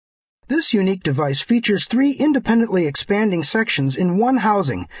This unique device features 3 independently expanding sections in one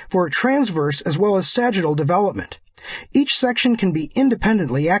housing for transverse as well as sagittal development. Each section can be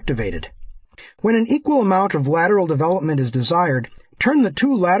independently activated. When an equal amount of lateral development is desired, turn the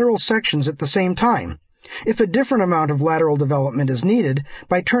 2 lateral sections at the same time. If a different amount of lateral development is needed,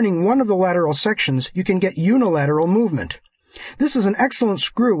 by turning one of the lateral sections, you can get unilateral movement. This is an excellent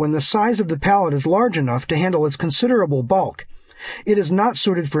screw when the size of the pallet is large enough to handle its considerable bulk. It is not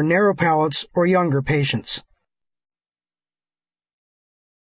suited for narrow pallets or younger patients.